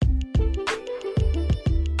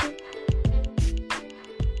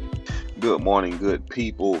Good morning, good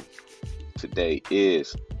people. Today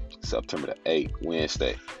is September the 8th,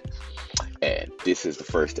 Wednesday, and this is the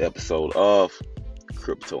first episode of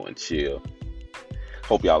Crypto and Chill.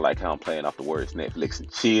 Hope y'all like how I'm playing off the words Netflix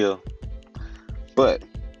and chill. But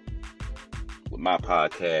with my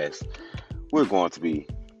podcast, we're going to be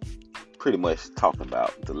pretty much talking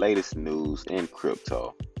about the latest news in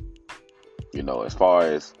crypto. As far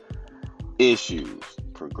as issues,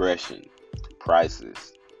 progression,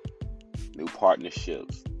 prices, new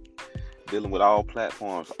partnerships, dealing with all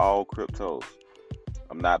platforms, all cryptos.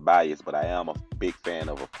 I'm not biased, but I am a big fan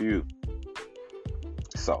of a few.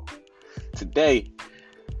 So today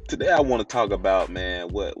I want to talk about,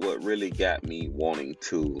 what really got me wanting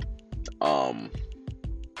to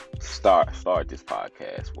start this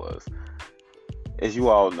podcast was, as you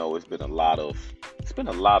all know, it's been a lot of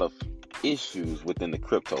issues within the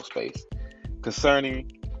crypto space concerning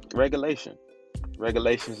regulations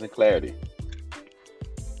and clarity.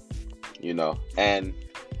 And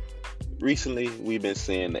recently we've been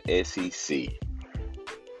seeing the SEC.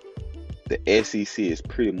 The SEC is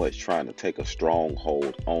pretty much trying to take a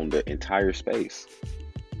stronghold on the entire space.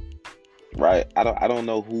 Right? I don't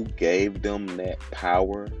know who gave them that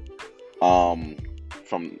power. From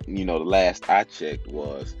the last I checked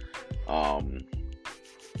was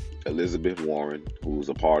Elizabeth Warren, who's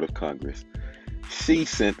a part of Congress. She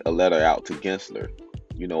sent a letter out to Gensler,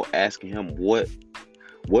 asking him what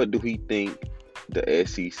do he think the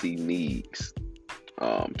SEC needs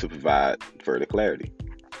to provide further clarity,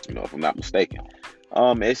 if I'm not mistaken.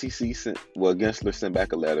 SEC Gensler sent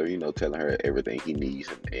back a letter, telling her everything he needs,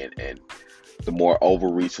 and the more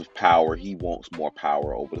overreach of power, he wants more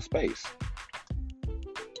power over the space.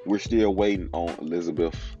 We're still waiting on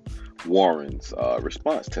Elizabeth Warren's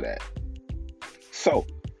response to that. So,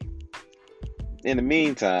 in the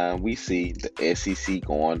meantime, we see the SEC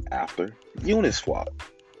going after Uniswap.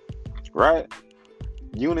 Right?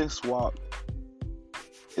 Uniswap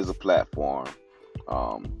is a platform,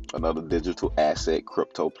 another digital asset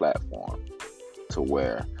crypto platform, to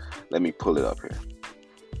where, let me pull it up here.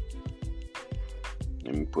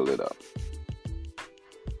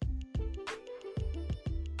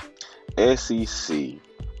 SEC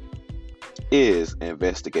is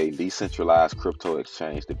investigating decentralized crypto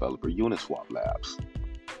exchange developer Uniswap Labs.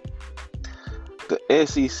 The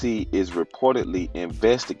SEC is reportedly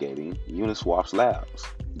investigating Uniswap Labs,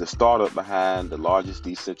 the startup behind the largest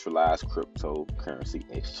decentralized cryptocurrency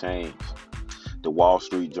exchange. The Wall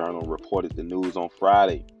Street Journal reported the news on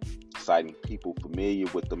Friday, citing people familiar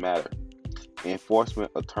with the matter.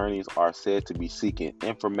 Enforcement attorneys are said to be seeking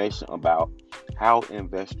information about how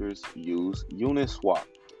investors use Uniswap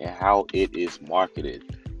and how it is marketed.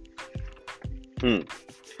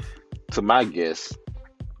 To my guess,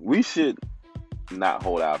 we should not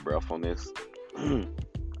hold our breath on this.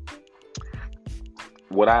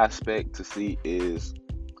 What I expect to see is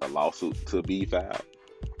a lawsuit to be filed,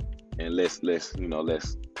 and let's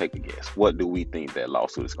take a guess. What do we think that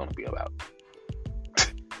lawsuit is going to be about?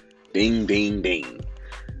 Ding, ding, ding.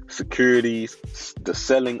 Securities, the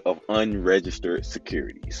selling of unregistered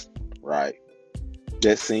securities, right?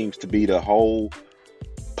 That seems to be the whole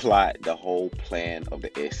plot, the whole plan of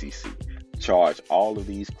the SEC. Charge all of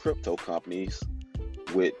these crypto companies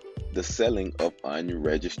with the selling of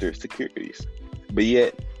unregistered securities. But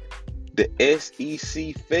yet, the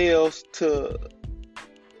SEC fails to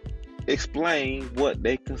explain what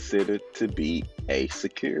they consider to be a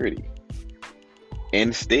security.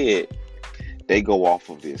 Instead, they go off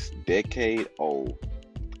of this decade-old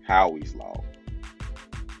Howey's Law.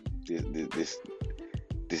 This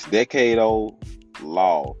decade-old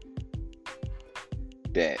law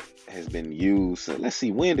that has been used. So let's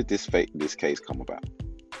see, when did this case come about?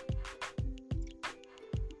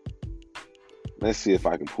 Let's see if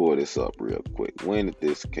I can pull this up real quick. When did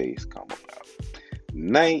this case come about?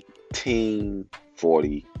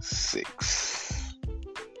 1946.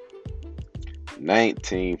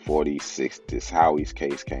 1946, this Howey's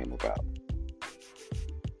case came about.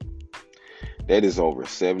 That is over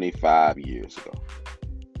 75 years ago.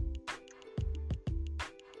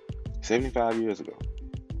 75 years ago.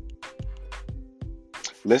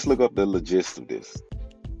 Let's look up the logistics of this.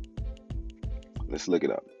 Let's look it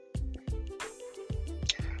up.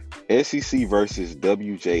 SEC versus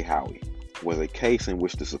W.J. Howey was a case in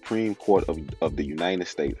which the Supreme Court of the United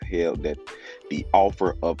States held that the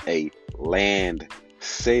offer of a land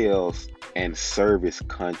sales and service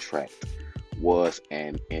contract was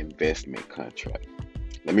an investment contract.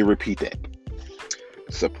 Let me repeat that.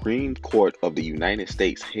 Supreme Court of the United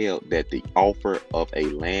States held that the offer of a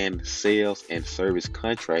land sales and service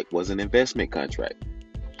contract was an investment contract.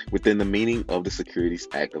 within the meaning of the Securities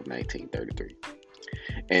Act of 1933,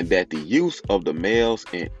 and that the use of the mails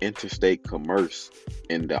in interstate commerce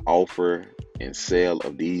in the offer and sale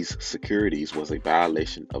of these securities was a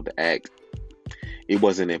violation of the Act. It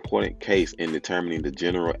was an important case in determining the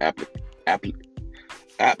general applicability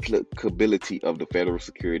of the federal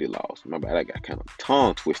security laws. My bad, I got kind of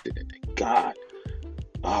tongue twisted in there. God.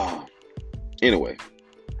 Anyway,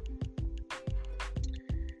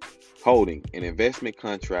 holding an investment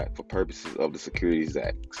contract for purposes of the Securities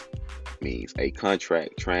Act means a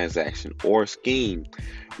contract, transaction, or scheme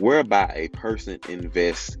whereby a person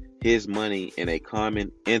invests his money in a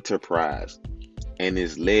common enterprise and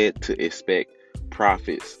is led to expect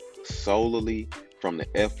profits solely from the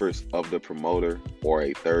efforts of the promoter or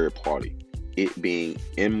a third party, it being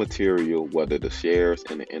immaterial whether the shares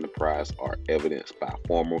in the enterprise are evidenced by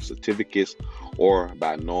formal certificates or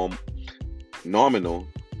by nominal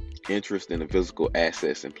interest in the physical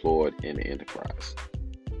assets employed in the enterprise.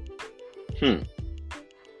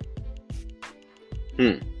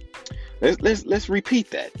 Let's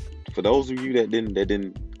repeat that for those of you that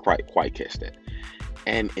didn't quite catch that.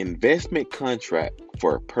 An investment contract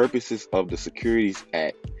for purposes of the Securities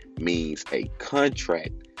Act means a contract,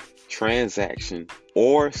 transaction,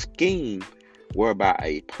 or scheme whereby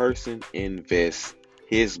a person invests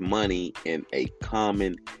his money in a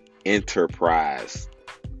common enterprise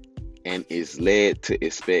and is led to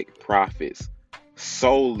expect profits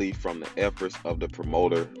solely from the efforts of the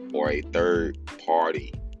promoter or a third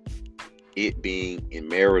party, it being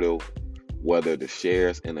immemorial whether the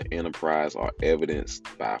shares in the enterprise are evidenced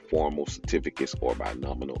by formal certificates or by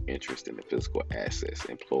nominal interest in the physical assets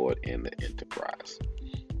employed in the enterprise.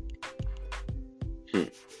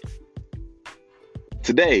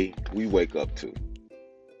 Today, we wake up to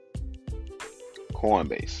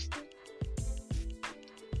Coinbase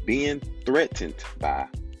being threatened by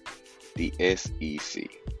the SEC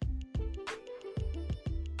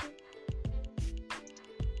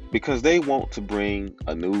because they want to bring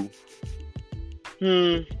a new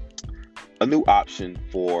option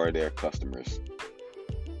for their customers,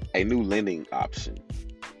 a new lending option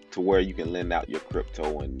to where you can lend out your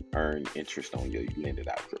crypto and earn interest on your lended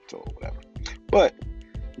out crypto or whatever. But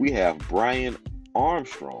we have Brian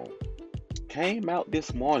Armstrong came out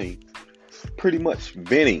this morning pretty much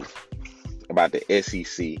venting about the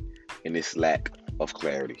SEC and this lack of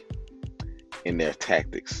clarity in their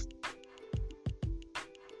tactics.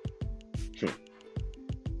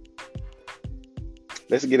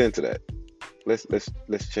 Let's get into that. Let's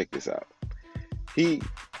check this out. He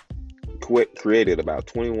created about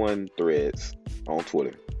 21 threads on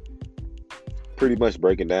Twitter, pretty much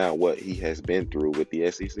breaking down what he has been through with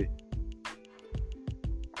the SEC.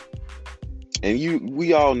 And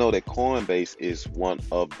we all know that Coinbase is one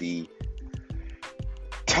of the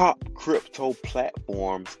top crypto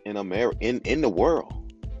platforms in America, in the world.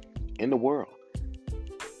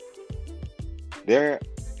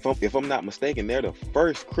 If I'm not mistaken, they're the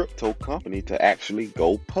first crypto company to actually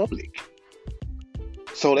go public.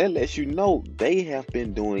 So that lets you know they have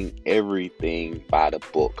been doing everything by the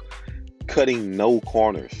book, cutting no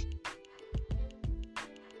corners.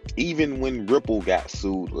 Even when Ripple got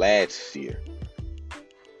sued last year,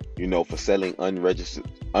 for selling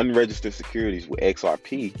unregistered securities with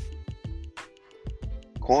XRP,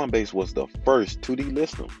 Coinbase was the first to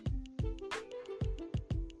delist them.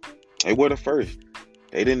 They were the first.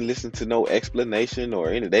 They didn't listen to no explanation or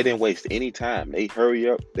anything. They didn't waste any time. They hurried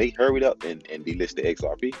up and delisted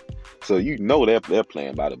XRP. So they're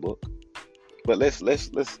playing by the book. But let's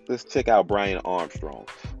check out Brian Armstrong,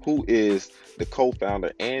 who is the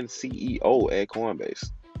co-founder and CEO at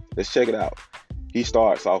Coinbase. Let's check it out. He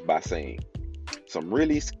starts off by saying, some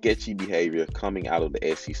really sketchy behavior coming out of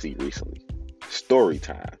the SEC recently. Story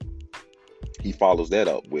time. He follows that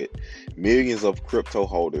up with millions of crypto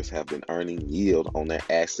holders have been earning yield on their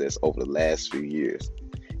assets over the last few years.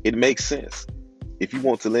 It makes sense. If you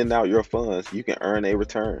want to lend out your funds, you can earn a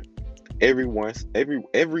return. Everyone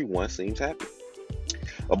seems happy.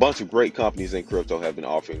 A bunch of great companies in crypto have been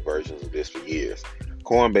offering versions of this for years.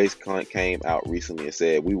 Coinbase came out recently and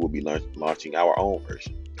said we will be launching our own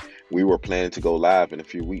version. We were planning to go live in a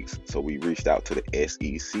few weeks, so we reached out to the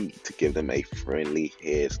SEC to give them a friendly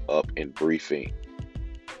heads up and briefing.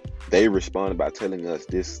 They responded by telling us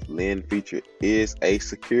this lend feature is a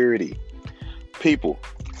security. People,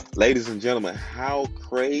 ladies and gentlemen, how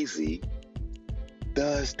crazy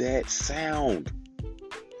does that sound?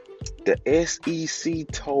 The SEC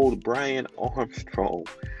told Brian Armstrong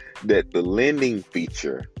that the lending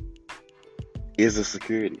feature is a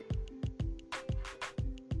security.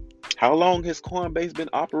 How long has Coinbase been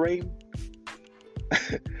operating?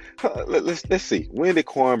 Let's see. When did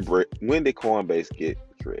Coinbase get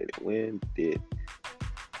created? When did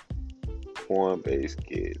Coinbase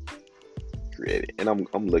get created? And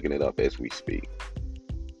I'm looking it up as we speak.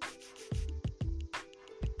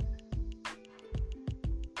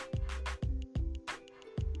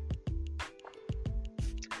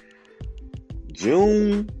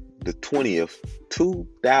 June the 20th,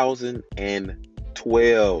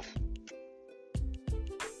 2012.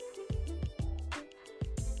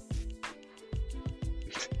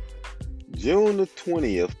 June the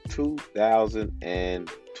 20th,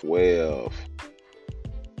 2012.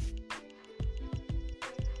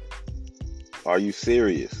 Are you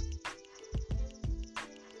serious?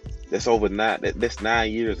 That's that's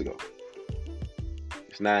 9 years ago.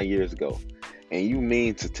 It's 9 years ago. And you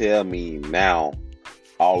mean to tell me now,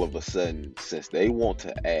 all of a sudden, since they want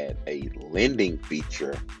to add a lending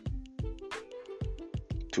feature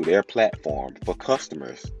to their platform for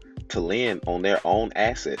customers to lend on their own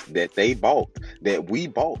assets that they bought, that we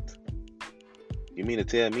bought, you mean to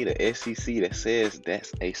tell me the SEC that says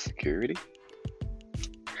that's a security?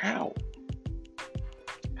 How?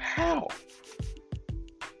 How?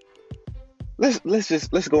 Let's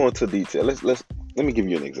go into detail. Let me give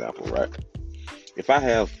you an example, right? If I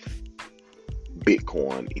have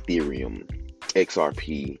Bitcoin, Ethereum,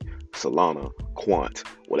 XRP, Solana, Quant,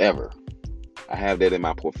 whatever, I have that in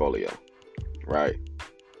my portfolio, right?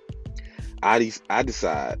 I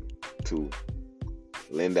decide to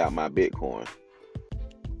lend out my Bitcoin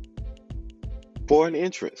for an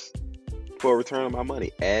interest, for a return on my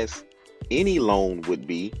money, as any loan would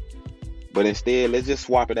be, but instead, let's just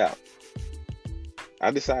swap it out.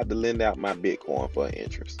 I decide to lend out my Bitcoin for an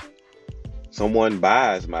interest. Someone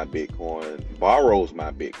buys my Bitcoin, borrows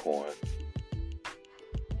my Bitcoin.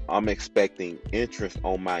 I'm expecting interest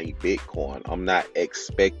on my Bitcoin. I'm not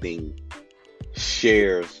expecting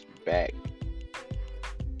shares back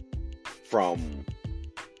from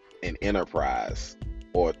an enterprise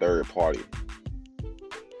or a third party.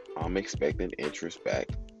 I'm expecting interest back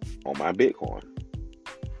on my Bitcoin.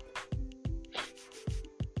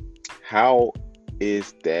 How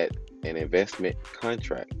is that an investment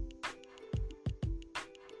contract?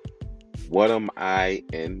 What am I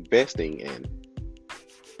investing in?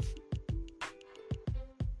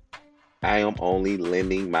 I am only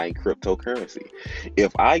lending my cryptocurrency.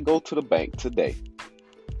 If I go to the bank today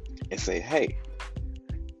and say, hey,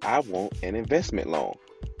 I want an investment loan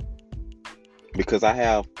because I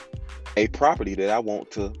have a property that I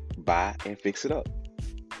want to buy and fix it up,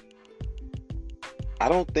 I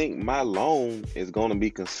don't think my loan is going to be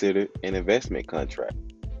considered an investment contract.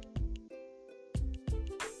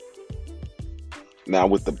 Now,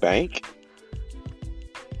 with the bank,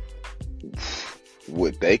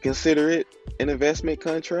 would they consider it an investment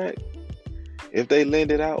contract if they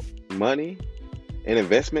lend it out money, an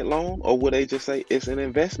investment loan, or would they just say it's an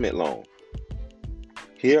investment loan?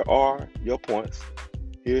 Here are your points.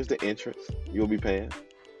 Here's the interest you'll be paying.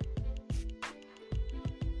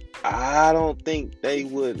 I don't think they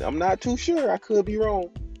would. I'm not too sure. I could be wrong.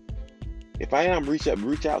 If I am, reach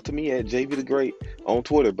out to me at JV the Great on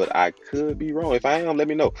Twitter, but I could be wrong. If I am, let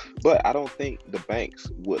me know. But I don't think the banks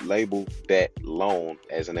would label that loan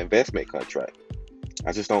as an investment contract.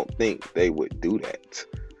 I just don't think they would do that.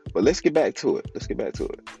 But let's get back to it.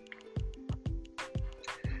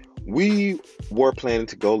 We were planning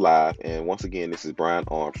to go live, and once again, this is Brian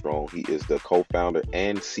Armstrong. He is the co-founder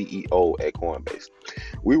and CEO at Coinbase.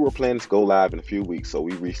 We were planning to go live in a few weeks, so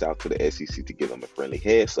we reached out to the SEC to give them a friendly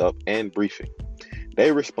heads up and briefing.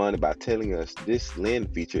 They responded by telling us this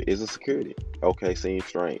lend feature is a security. Okay, seems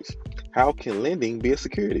strange. How can lending be a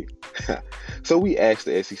security? So we asked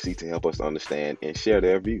the SEC to help us understand and share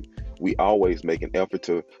their view. We always make an effort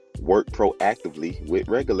to work proactively with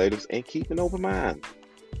regulators and keep an open mind,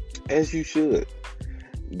 as you should.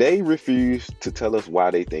 They refused to tell us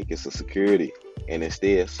why they think it's a security and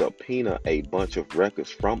instead subpoena a bunch of records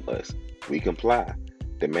from us. We comply.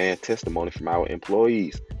 Demand testimony from our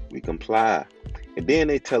employees. We comply. And then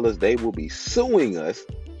they tell us they will be suing us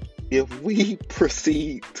if we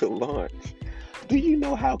proceed to launch. Do you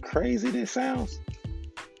know how crazy this sounds?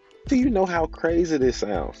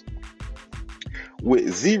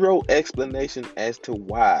 With zero explanation as to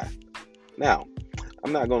why. Now,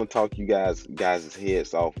 I'm not going to talk you guys'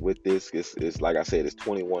 heads off with this. It's like I said, it's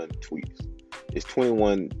 21 tweets. It's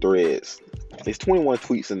 21 threads. It's 21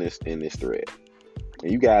 tweets in this thread.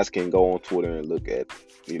 And you guys can go on Twitter and look at,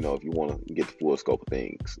 if you want to get the full scope of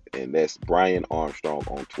things. And that's Brian Armstrong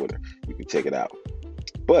on Twitter. You can check it out.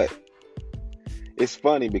 But it's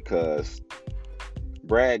funny because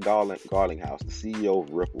Garlinghouse, the CEO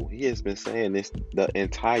of Ripple, he has been saying this the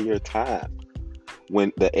entire time.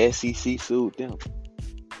 When the SEC sued them,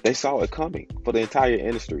 they saw it coming for the entire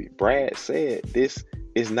industry. Brad said this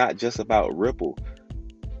is not just about Ripple.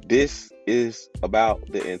 This is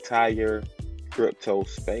about the entire crypto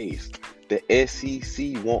space. The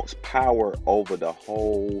SEC wants power over the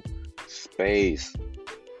whole space.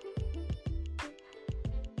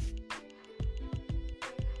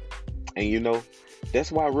 And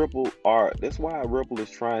that's why Ripple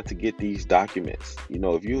is trying to get these documents.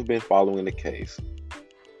 If you've been following the case,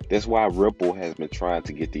 that's why Ripple has been trying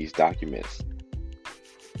to get these documents.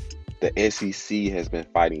 The SEC has been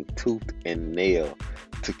fighting tooth and nail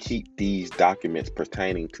to keep these documents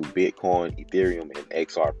pertaining to Bitcoin, Ethereum, and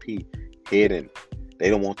XRP hidden. They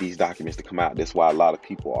don't want these documents to come out. That's why a lot of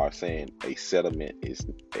people are saying a settlement is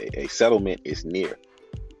near.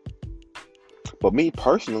 But me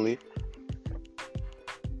personally,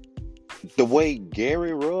 the way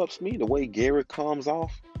Gary rubs me, the way Gary comes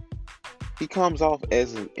off, he comes off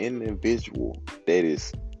as an individual that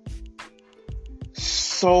is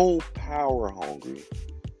so power hungry,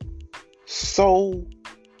 so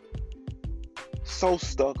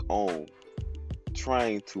stuck on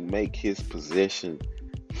trying to make his position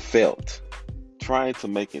felt, trying to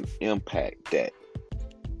make an impact, that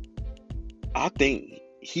I think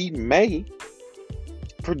he may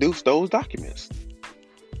produce those documents.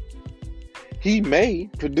 He may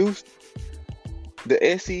produce the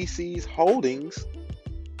SEC's holdings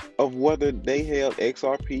of whether they held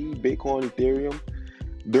XRP, Bitcoin, Ethereum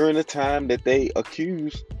during the time that they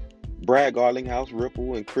accused Brad Garlinghouse,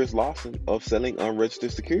 Ripple, and Chris Lawson of selling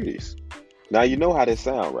unregistered securities. Now you know how that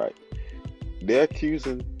sounds, right? They're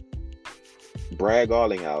accusing Brad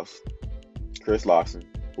Garlinghouse, Chris Lawson,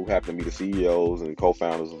 who happen to be the CEOs and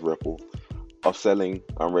co-founders of Ripple, of selling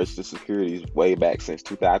unregistered securities way back since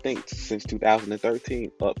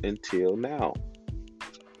 2013 up until now.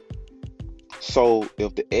 So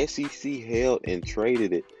if the SEC held and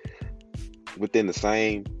traded it within the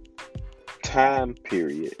same time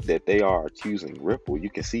period that they are accusing Ripple, you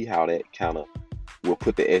can see how that kind of will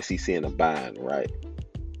put the SEC in a bind, right?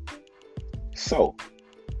 So,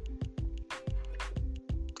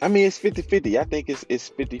 I mean, it's 50-50. I think it's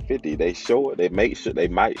 50-50. They show it. They might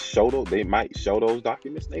show those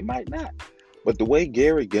documents. They might not. But the way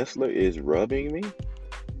Gary Gensler is rubbing me,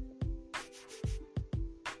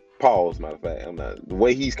 pause, matter of fact, the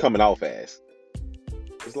way he's coming off as,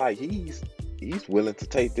 it's like he's willing to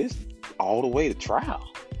take this all the way to trial.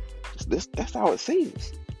 That's how it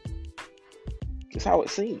seems. That's how it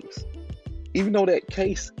seems. Even though that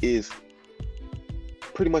case is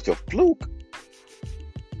pretty much a fluke,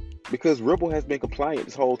 because Ripple has been compliant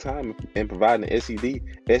this whole time and providing the SEC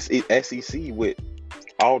with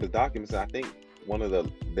all the documents. I think one of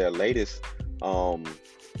their latest, one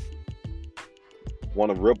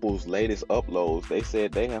of Ripple's latest uploads, they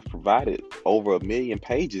said they have provided over 1 million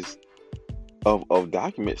pages of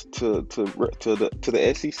documents to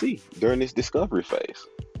the SEC during this discovery phase.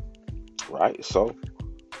 Right? So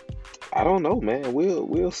I don't know, man.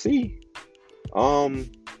 We'll see.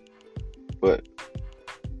 But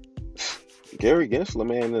Gary Gensler,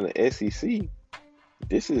 man, in the SEC,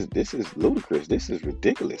 this is ludicrous. This is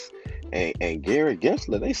ridiculous. And Gary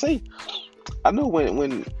Gensler, they say, I know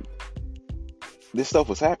when this stuff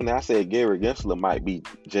was happening, I said Gary Gensler might be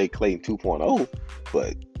Jay Clayton 2.0,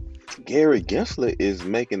 but Gary Gensler is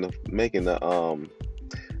making a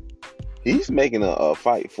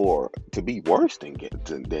fight to be worse than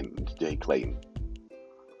Jay Clayton.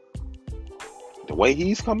 The way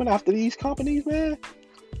he's coming after these companies, man.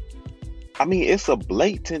 I mean, it's a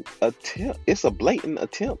blatant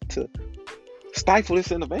attempt to stifle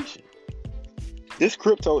this innovation. This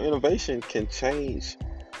crypto innovation can change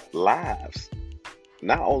lives.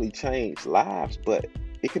 Not only change lives, but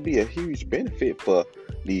it could be a huge benefit for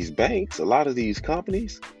these banks, a lot of these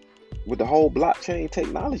companies, with the whole blockchain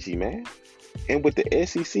technology, man. And with the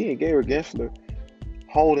SEC and Gary Gensler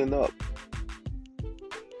holding up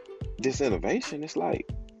this innovation, it's like,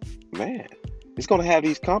 man, it's going to have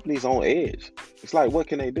these companies on edge. It's like, what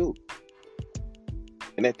can they do?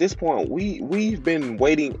 And at this point, we've been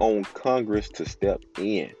waiting on Congress to step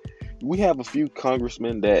in. We have a few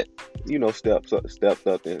congressmen that, stepped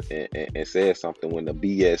up and said something when the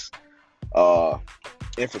BS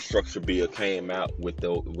infrastructure bill came out with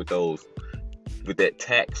that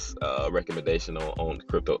tax recommendation on the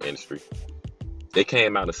crypto industry. They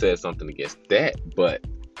came out and said something against that, but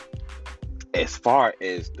as far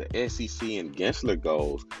as the SEC and Gensler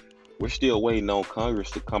goes, we're still waiting on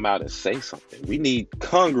Congress to come out and say something. We need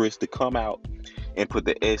Congress to come out and put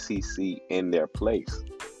the SEC in their place.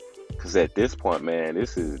 Because at this point, man,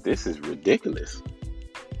 this is ridiculous.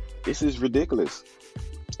 This is ridiculous.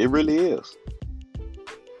 It really is.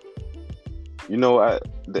 You know,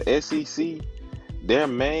 the SEC, their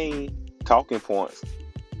main talking points,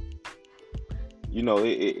 you know,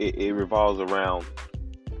 it revolves around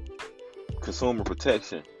consumer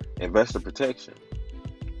protection, investor protection,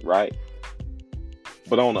 right?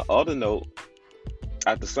 But on the other note,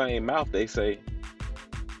 at the same mouth, they say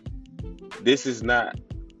this is not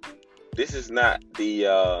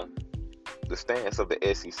the stance of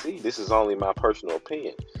the SEC. This is only my personal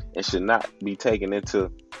opinion and should not be taken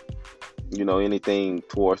into, you know, anything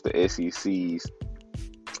towards the SEC's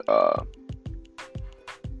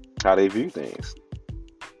how they view things.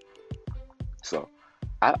 So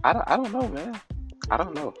I don't know, man. I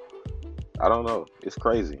don't know. It's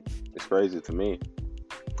crazy. It's crazy to me.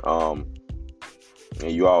 And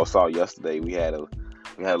you all saw yesterday we had a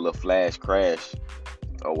little flash crash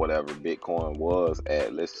or whatever Bitcoin was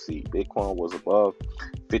at. Let's see, Bitcoin was above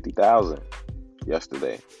 50,000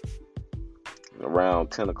 yesterday.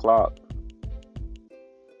 Around 10 o'clock,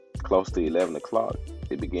 close to 11 o'clock,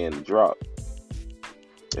 it began to drop.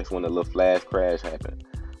 That's when the little flash crash happened.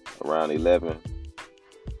 Around 11,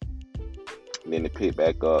 and then it picked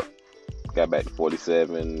back up, got back to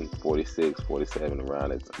 47, 46, 47,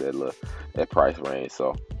 around that price range.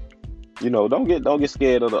 So, you know, don't get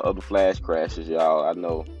scared of the flash crashes, y'all. I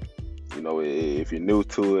know, you know, if you're new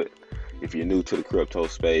to it, if you're new to the crypto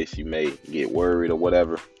space, you may get worried or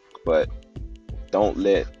whatever, but don't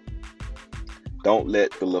let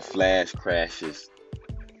the little flash crashes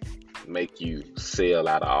make you sell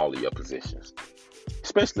out of all of your positions.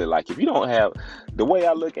 Especially like if you don't have, the way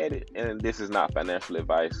I look at it, and this is not financial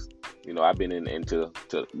advice, you know, I've been into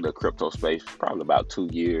the crypto space probably about 2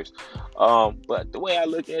 years. But the way I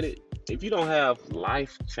look at it, if you don't have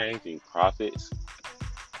life-changing profits,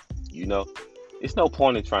 you know, it's no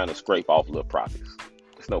point in trying to scrape off little profits.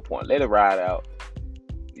 It's no point. Let it ride out,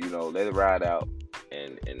 you know,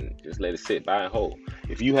 and just let it sit by and hold.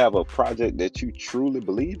 If you have a project that you truly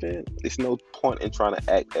believe in, it's no point in trying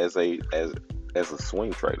to act as a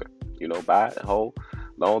swing trader. You know, buy it and hold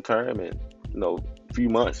long term, and, you know, few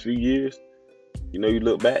months, few years, you know, you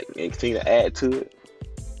look back and continue to add to it,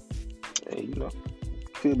 and, you know,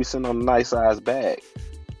 could be sitting on a nice sized bag.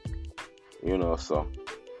 You know, so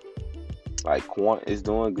like Quant is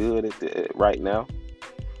doing good right now.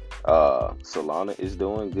 Solana is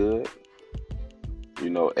doing good. You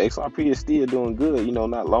know, XRP is still doing good. You know,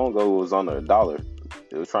 not long ago it was under $1.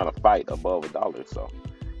 It was trying to fight above $1. So,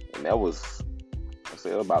 and that was, I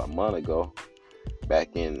said, about a month ago,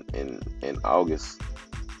 back in August.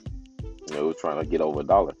 You know, it was trying to get over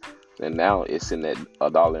 $1, and now it's in at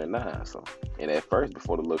 $1.09. So, and at first,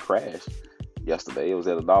 before the little crash yesterday, it was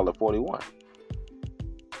at $1.41.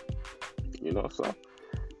 You know, so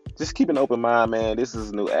just keep an open mind, man. This is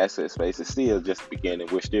a new asset space. It's still just the beginning.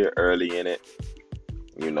 We're still early in it.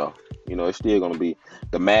 You know, it's still going to be,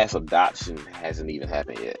 the mass adoption hasn't even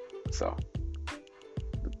happened yet. So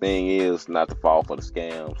the thing is not to fall for the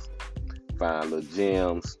scams. Find little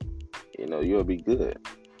gems. You know, you'll be good.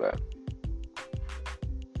 But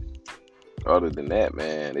other than that,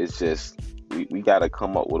 man, it's just, we got to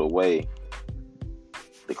come up with a way.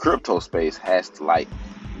 The crypto space has to, like,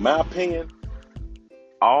 in my opinion,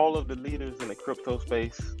 all of the leaders in the crypto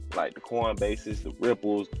space, like the Coinbases, the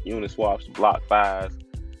Ripples, Uniswaps, BlockFis,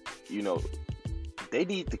 you know, they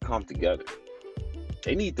need to come together.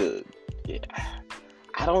 They need to,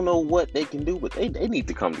 I don't know what they can do, but they need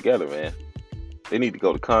to come together, man. They need to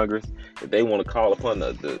go to Congress. If they want to call upon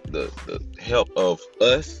the help of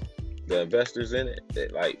us, the investors in it,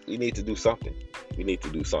 that, like, we need to do something. We need to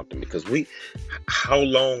do something, because how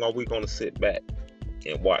long are we going to sit back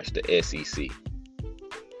and watch the SEC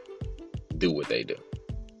do what they do?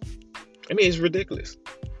 I mean, it's ridiculous.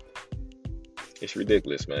 It's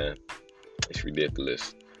ridiculous, man. It's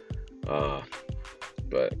ridiculous.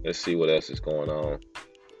 But let's see what else is going on.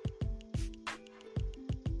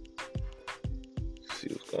 Let's see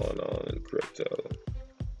what's going on in crypto.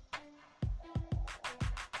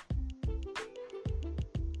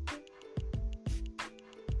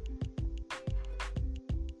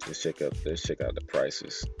 Let's check out the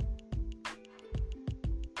prices.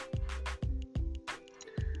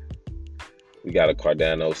 We got a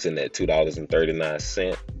Cardano sitting at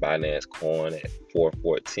 $2.39. Binance Coin at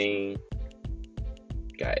 $4.14.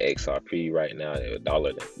 Got XRP right now at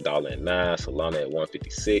 $1.09. Solana at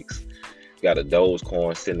 $1.56. Got a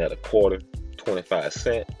Dogecoin sitting at a quarter, 25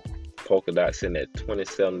 cents. Polkadot sitting at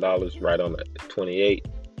 $27, right on the 28.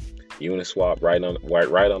 Uniswap right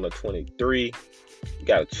on the 23. We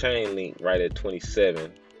got a chain link right at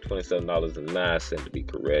 $27.09 to be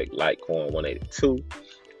correct. Litecoin 182.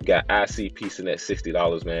 We got ICP sitting at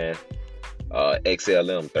 $60, man.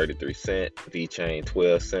 XLM 33 cent. VChain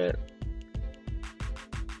 12 cent.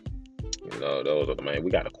 You know, those are the main.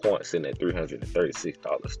 We got a Quant sitting at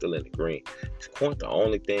 $336, still in the green. Is Quant the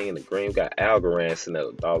only thing in the green? We got Algorand sitting at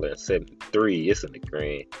 $1.73. It's in the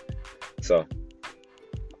green. So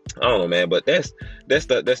I don't know, man. But that's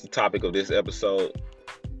the topic of this episode.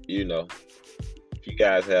 You know, if you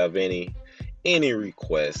guys have any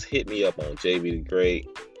requests, hit me up on JB the Great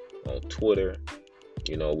on Twitter.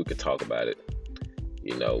 You know, we can talk about it.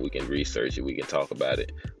 You know, we can research it. We can talk about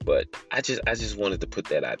it. But I just wanted to put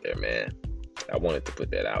that out there, man. I wanted to put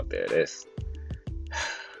that out there. That's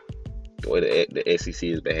the way the SEC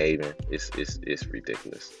is behaving. It's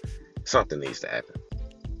ridiculous. Something needs to happen.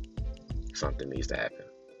 Something needs to happen.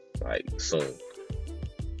 Like soon.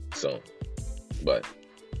 But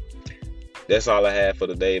that's all I have for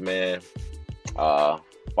today, man.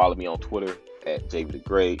 Follow me on Twitter at JB the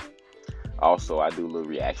Great. Also, I do little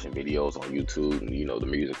reaction videos on YouTube, you know, the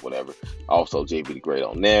music, whatever. Also, JB the Great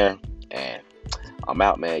on there. And I'm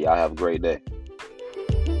out, man. Y'all have a great day.